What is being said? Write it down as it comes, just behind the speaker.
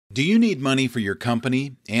Do you need money for your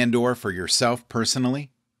company and/or for yourself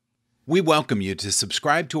personally? We welcome you to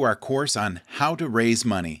subscribe to our course on how to raise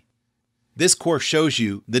money. This course shows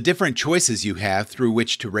you the different choices you have through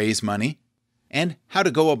which to raise money and how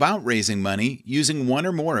to go about raising money using one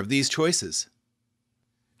or more of these choices.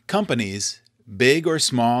 Companies, big or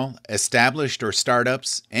small, established or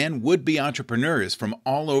startups, and would-be entrepreneurs from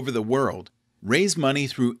all over the world raise money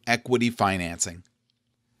through equity financing.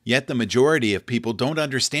 Yet the majority of people don't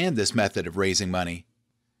understand this method of raising money.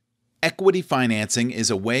 Equity financing is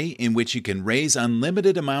a way in which you can raise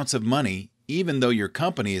unlimited amounts of money even though your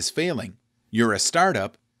company is failing, you're a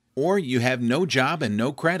startup, or you have no job and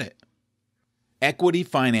no credit. Equity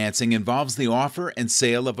financing involves the offer and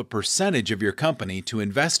sale of a percentage of your company to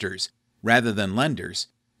investors, rather than lenders,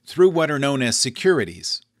 through what are known as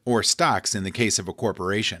securities, or stocks in the case of a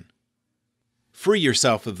corporation. Free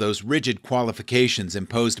yourself of those rigid qualifications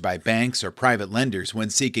imposed by banks or private lenders when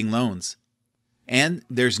seeking loans. And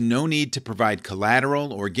there's no need to provide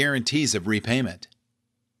collateral or guarantees of repayment.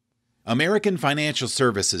 American Financial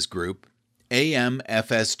Services Group,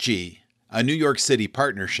 AMFSG, a New York City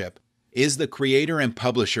partnership, is the creator and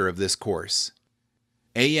publisher of this course.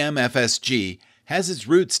 AMFSG has its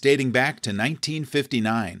roots dating back to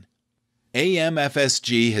 1959.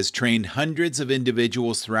 AMFSG has trained hundreds of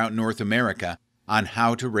individuals throughout North America on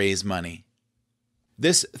how to raise money.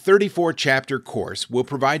 This 34-chapter course will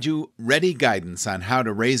provide you ready guidance on how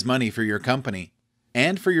to raise money for your company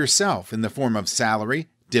and for yourself in the form of salary,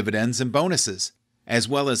 dividends, and bonuses, as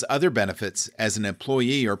well as other benefits as an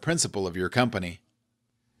employee or principal of your company.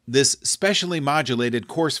 This specially modulated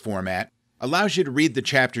course format allows you to read the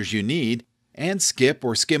chapters you need and skip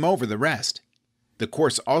or skim over the rest. The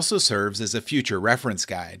course also serves as a future reference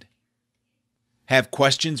guide. Have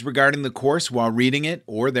questions regarding the course while reading it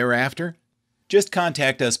or thereafter? Just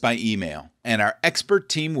contact us by email, and our expert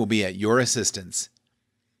team will be at your assistance.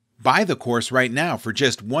 Buy the course right now for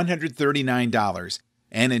just $139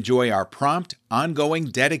 and enjoy our prompt, ongoing,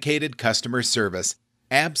 dedicated customer service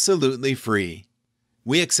absolutely free.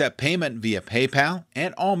 We accept payment via PayPal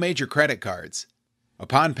and all major credit cards.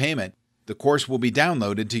 Upon payment, the course will be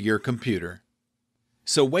downloaded to your computer.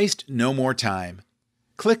 So waste no more time.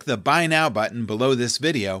 Click the Buy Now button below this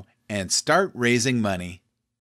video and start raising money.